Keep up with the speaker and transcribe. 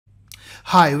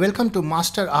Hi, welcome to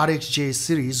Master rxjs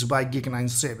series by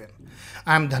Geek97.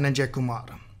 I am Dhananjay Kumar.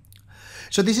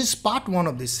 So this is part 1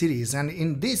 of this series, and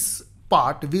in this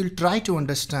part we will try to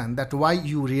understand that why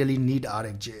you really need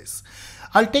rxjs.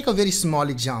 I'll take a very small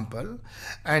example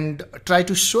and try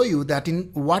to show you that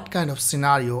in what kind of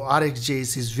scenario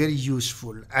rxjs is very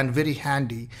useful and very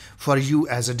handy for you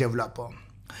as a developer.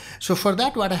 So for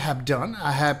that, what I have done,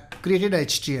 I have created a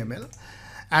HTML.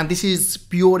 And this is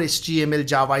pure HTML,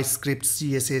 JavaScript,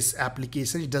 CSS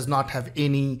application. It does not have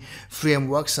any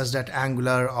framework such that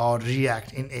Angular or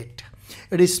React in it.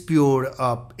 It is pure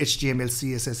HTML,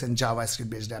 CSS and JavaScript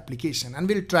based application. And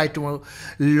we'll try to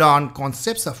learn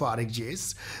concepts of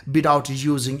rxjs without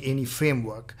using any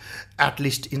framework, at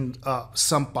least in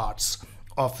some parts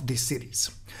of this series.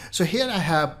 So here I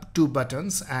have 2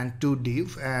 buttons and 2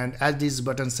 div, and as these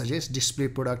buttons suggest, display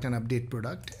product and update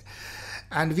product.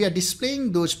 And we are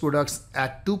displaying those products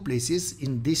at 2 places,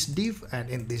 in this div and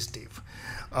in this div.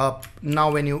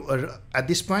 Now when you are at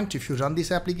this point, if you run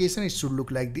this application, it should look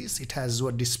like this. It has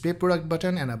a display product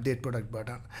button and update product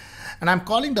button. And I'm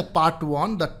calling the part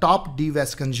 1, the top div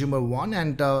as consumer 1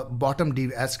 and the bottom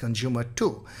div as consumer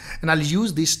 2. And I'll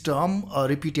use this term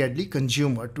repeatedly,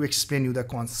 consumer, to explain you the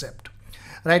concept.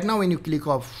 Right now when you click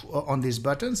on these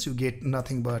buttons, you get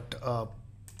nothing but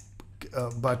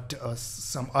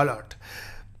some alert.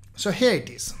 So here it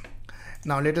is.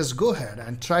 Now let us go ahead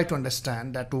and try to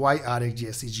understand that why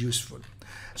rxjs is useful.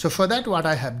 So for that, what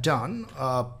I have done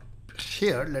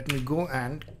here, let me go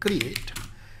and create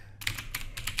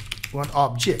one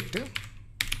object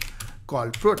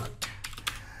called product,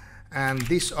 and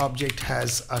this object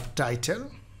has a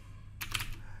title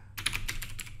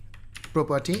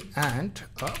property and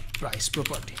a price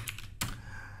property.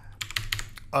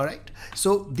 All right,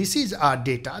 so this is our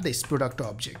data, this product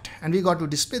object, and we got to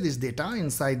display this data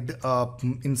inside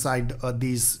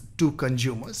these 2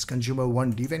 consumers, consumer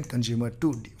 1 div and consumer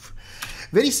 2 div.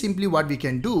 Very simply, what we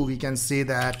can do, we can say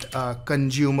that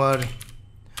consumer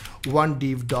 1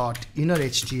 div dot inner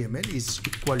HTML is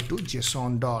equal to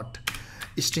JSON dot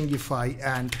stringify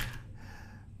and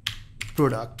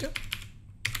product.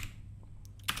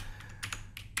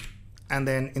 And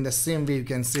then in the same way, you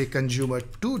can say consumer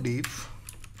 2 div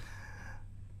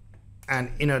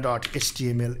and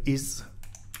inner.html is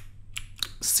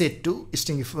set to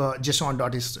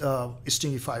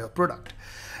JSON.stringify of product.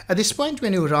 At this point,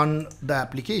 when you run the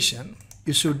application,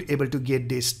 you should be able to get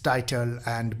this title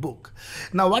and book.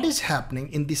 Now what is happening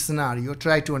in this scenario,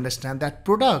 try to understand that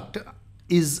product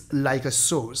is like a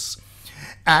source,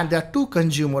 and there are 2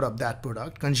 consumers of that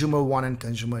product, consumer 1 and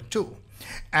consumer 2,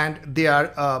 and they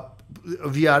are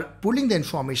we are pulling the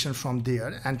information from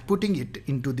there and putting it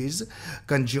into these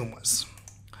consumers,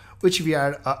 which we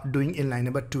are doing in line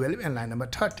number 12 and line number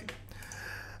 13.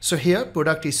 So here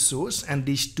product is source and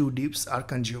these 2 divs are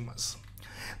consumers.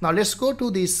 Now let's go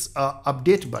to this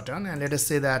update button, and let us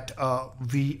say that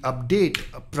we update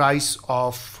a price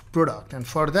of product, and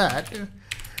for that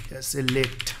let's say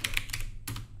let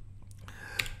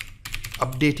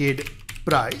updated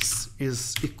price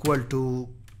is equal to,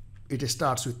 it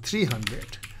starts with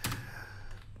 300.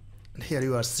 Here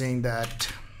you are saying that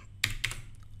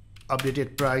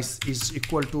updated price is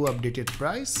equal to updated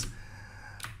price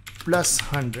plus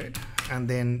 100, and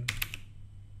then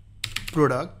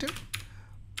product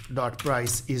dot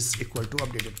price is equal to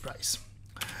updated price.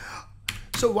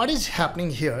 So what is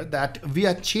happening here, that we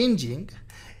are changing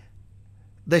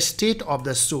the state of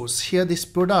the source. Here this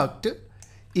product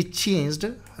is changed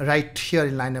right here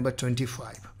in line number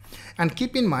 25. And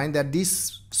keep in mind that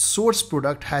this source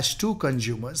product has 2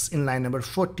 consumers in line number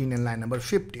 14 and line number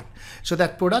 15. So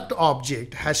that product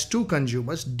object has 2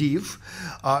 consumers, div,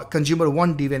 consumer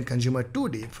 1 div and consumer 2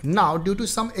 div. Now due to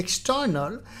some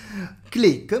external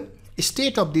click,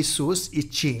 state of this source is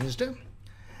changed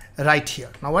right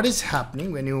here. Now what is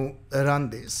happening when you run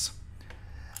this?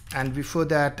 And before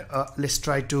that, let's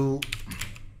try to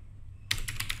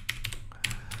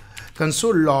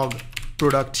console log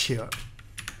product here.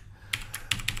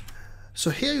 So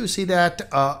here you see that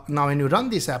now when you run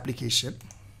this application,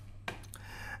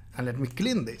 and let me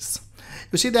clean this,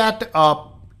 you see that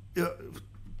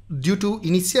due to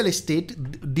initial state,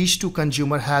 these 2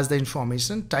 consumer has the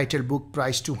information title book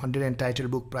price 200 and title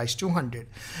book price 200.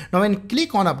 Now when you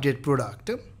click on update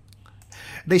product,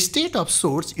 the state of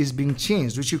source is being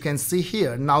changed, which you can see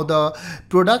here. Now the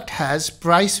product has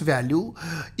price value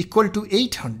equal to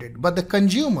 800, but the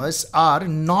consumers are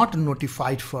not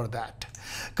notified for that.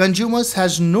 Consumers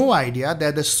has no idea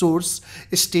that the source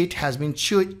state has been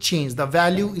changed. The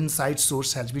value inside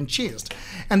source has been changed.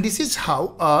 And this is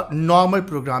how normal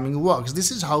programming works. This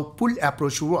is how pull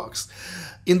approach works.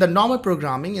 In the normal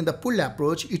programming, in the pull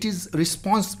approach, it is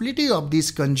responsibility of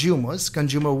these consumers,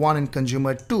 consumer 1 and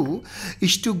consumer 2,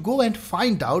 is to go and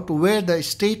find out where the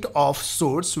state of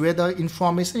source, where the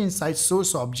information inside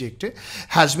source object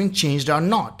has been changed or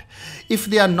not. If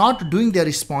they are not doing their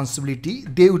responsibility,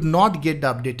 they would not get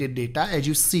the updated data, as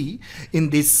you see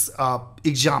in this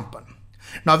example.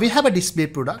 Now we have a display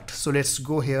product, so let's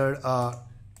go here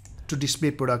to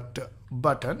display product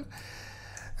button,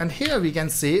 and here we can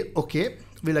say, okay,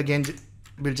 we'll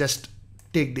just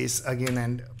take this again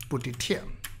and put it here.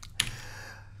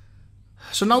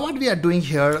 So now what we are doing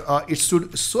here, it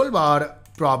should solve our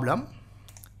problem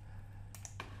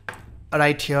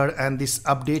right here, and this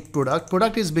update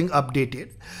product is being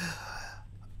updated,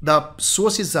 the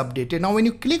source is updated. Now when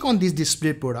you click on this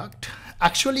display product,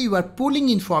 actually you are pulling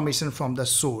information from the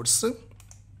source,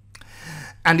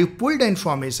 and you pull the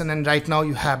information, and right now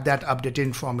you have that updated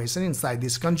information inside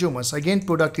these consumers. Again,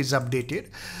 product is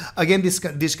updated. Again,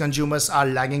 these consumers are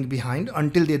lagging behind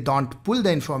until they don't pull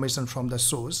the information from the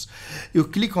source. You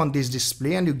click on this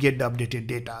display and you get the updated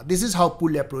data. This is how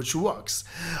pull approach works.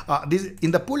 In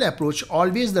the pull approach,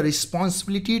 always the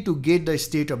responsibility to get the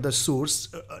state of the source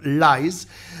lies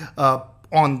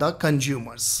on the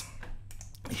consumers.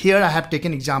 Here I have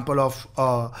taken example of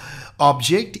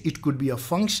object. It could be a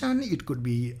function, it could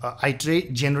be a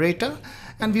iterate generator,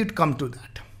 and we would come to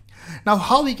that. Now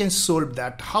how we can solve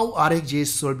that, how rxjs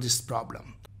solve this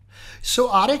problem. So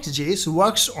rxjs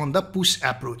works on the push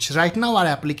approach. Right now our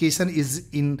application is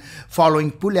in following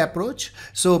pull approach.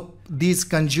 So these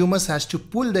consumers has to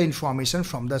pull the information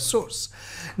from the source.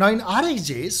 Now in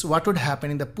rxjs, what would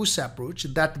happen in the push approach,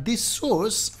 that this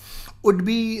source would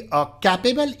be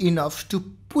capable enough to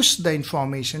push the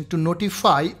information to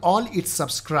notify all its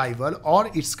subscribers or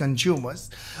its consumers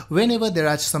whenever there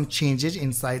are some changes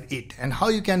inside it. And how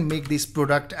you can make this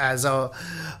product as a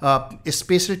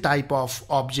special type of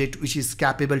object which is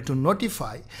capable to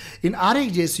notify. In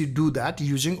rxjs, you do that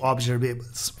using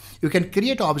observables. You can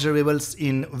create observables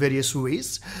in various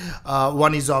ways.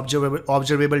 One is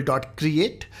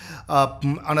observable.create.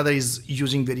 Another is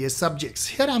using various subjects.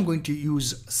 Here I'm going to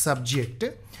use subject,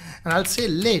 and I'll say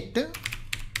let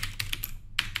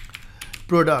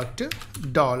product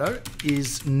dollar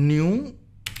is new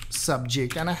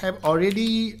subject, and I have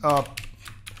already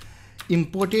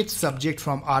imported subject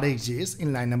from rxjs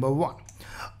in line number 1.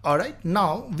 All right,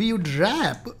 now we would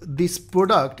wrap this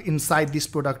product inside this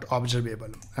product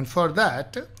observable, and for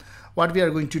that what we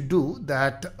are going to do,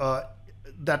 that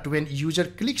when user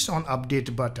clicks on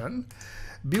update button,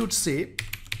 we would say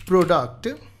product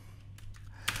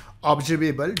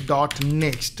observable dot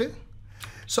next.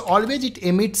 So always it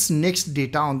emits next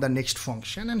data on the next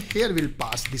function, and here we'll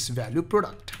pass this value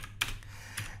product.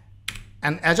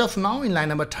 And as of now in line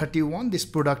number 31, this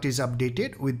product is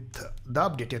updated with the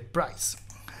updated price.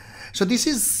 So this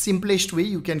is simplest way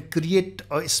you can create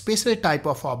a special type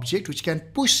of object which can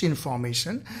push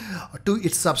information to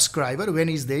its subscriber when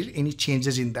is there any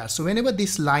changes in that. So whenever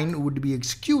this line would be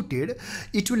executed,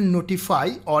 it will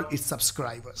notify all its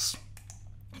subscribers.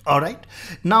 All right,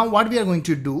 now what we are going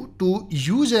to do, to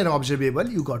use an observable,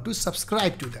 you got to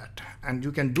subscribe to that, and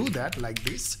you can do that like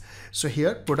this. So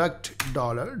here product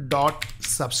dollar dot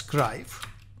subscribe,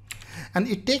 and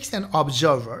it takes an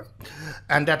observer,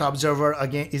 and that observer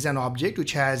again is an object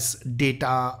which has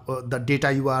data, the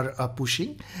data you are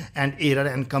pushing, and error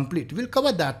and complete. We'll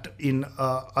cover that in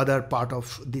other part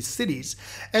of this series.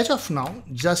 As of now,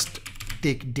 just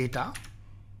take data,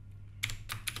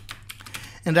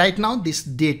 and right now this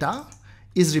data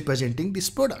is representing this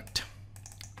product.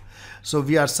 So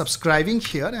we are subscribing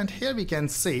here, and here we can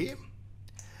say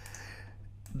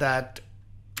that,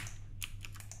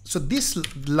 so this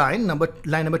line number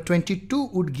 22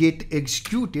 would get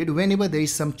executed whenever there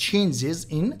is some changes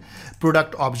in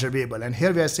product observable. And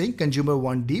here we are saying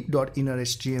consumer1 deep dot inner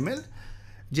html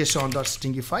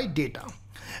json.stringify data.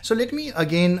 So let me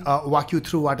again walk you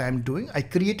through what I'm doing. I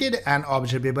created an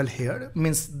observable here,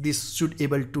 means this should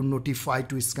able to notify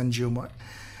to its consumer.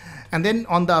 And then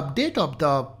on the update of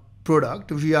the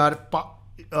product, we are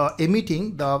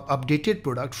emitting the updated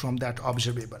product from that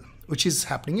observable, which is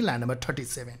happening in line number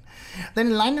 37. Then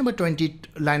in line number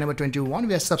 21,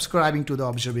 we are subscribing to the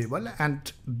observable,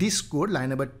 and this code, line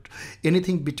number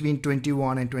anything between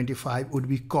 21 and 25 would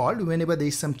be called whenever there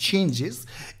is some changes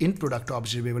in product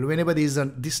observable, whenever there is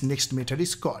this next method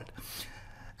is called.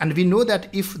 And we know that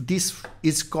if this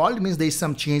is called, means there is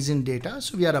some change in data.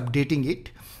 So we are updating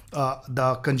it,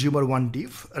 the consumer one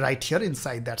div right here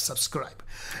inside that subscribe.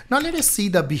 Now let us see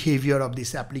the behavior of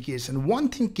this application. One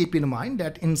thing keep in mind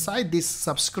that inside this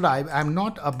subscribe, I'm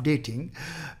not updating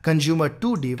consumer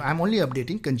two div. I'm only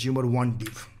updating consumer one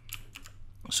div.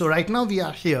 So right now we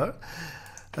are here,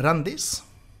 run this,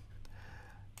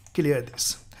 clear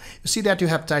this. You see that you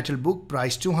have title book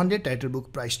price 200, title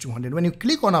book price 200. When you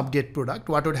click on update product,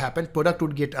 what would happen? Product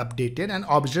would get updated and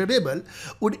observable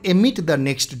would emit the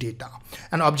next data.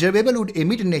 And observable would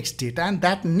emit next data, and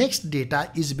that next data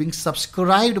is being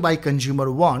subscribed by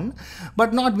consumer one,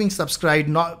 but not being subscribed,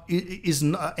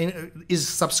 is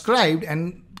subscribed,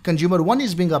 and consumer one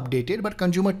is being updated, but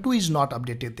consumer two is not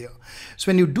updated there. So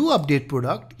when you do update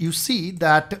product, you see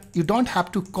that you don't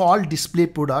have to call display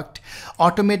product.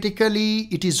 Automatically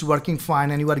it is working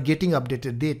fine and you are getting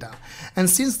updated data. And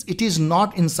since it is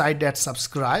not inside that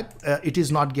subscribe, it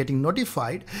is not getting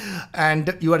notified,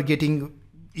 and you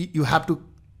have to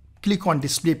click on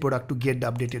display product to get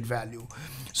the updated value.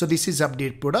 So this is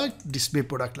update product, display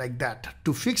product, like that.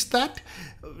 To fix that,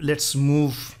 let's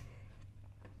move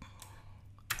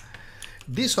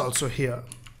this also here.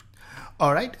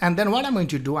 All right, and then what I'm going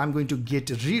to do, I'm going to get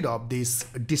rid of this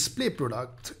display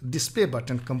product, display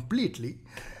button completely.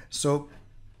 So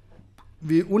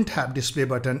we won't have display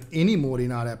button anymore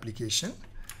in our application.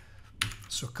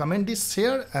 So comment this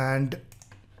here, and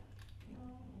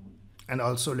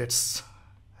also let's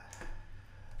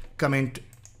comment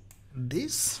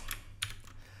this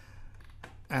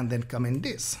and then comment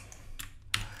this.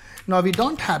 Now we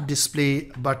don't have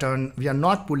display button, we are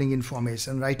not pulling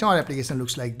information. Right now our application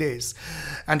looks like this.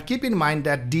 And keep in mind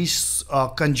that these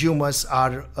consumers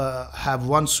are have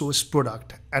one source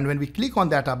product, and when we click on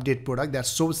that update product, that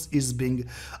source is being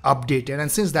updated,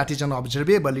 and since that is an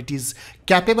observable, it is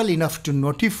capable enough to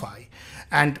notify,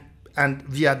 and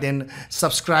we are then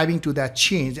subscribing to that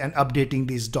change and updating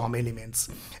these DOM elements,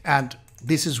 and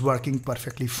this is working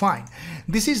perfectly fine.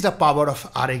 This is the power of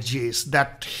rxjs,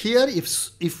 that here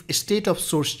if state of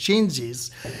source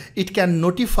changes, it can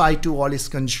notify to all its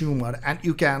consumer, and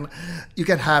you can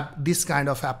have this kind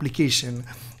of application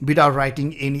without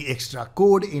writing any extra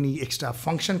code, any extra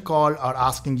function call, or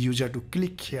asking user to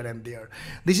click here and there.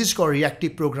 This is called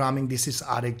reactive programming. This is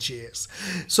rxjs.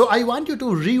 So I want you to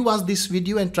rewatch this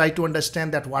video and try to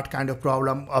understand that what kind of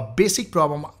problem, a basic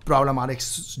problem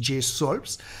rxjs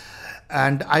solves.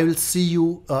 And I will see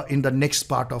you in the next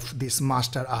part of this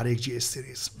Master rxjs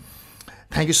series.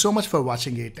 Thank you so much for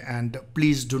watching it, and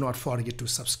please do not forget to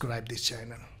subscribe this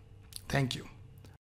channel. Thank you.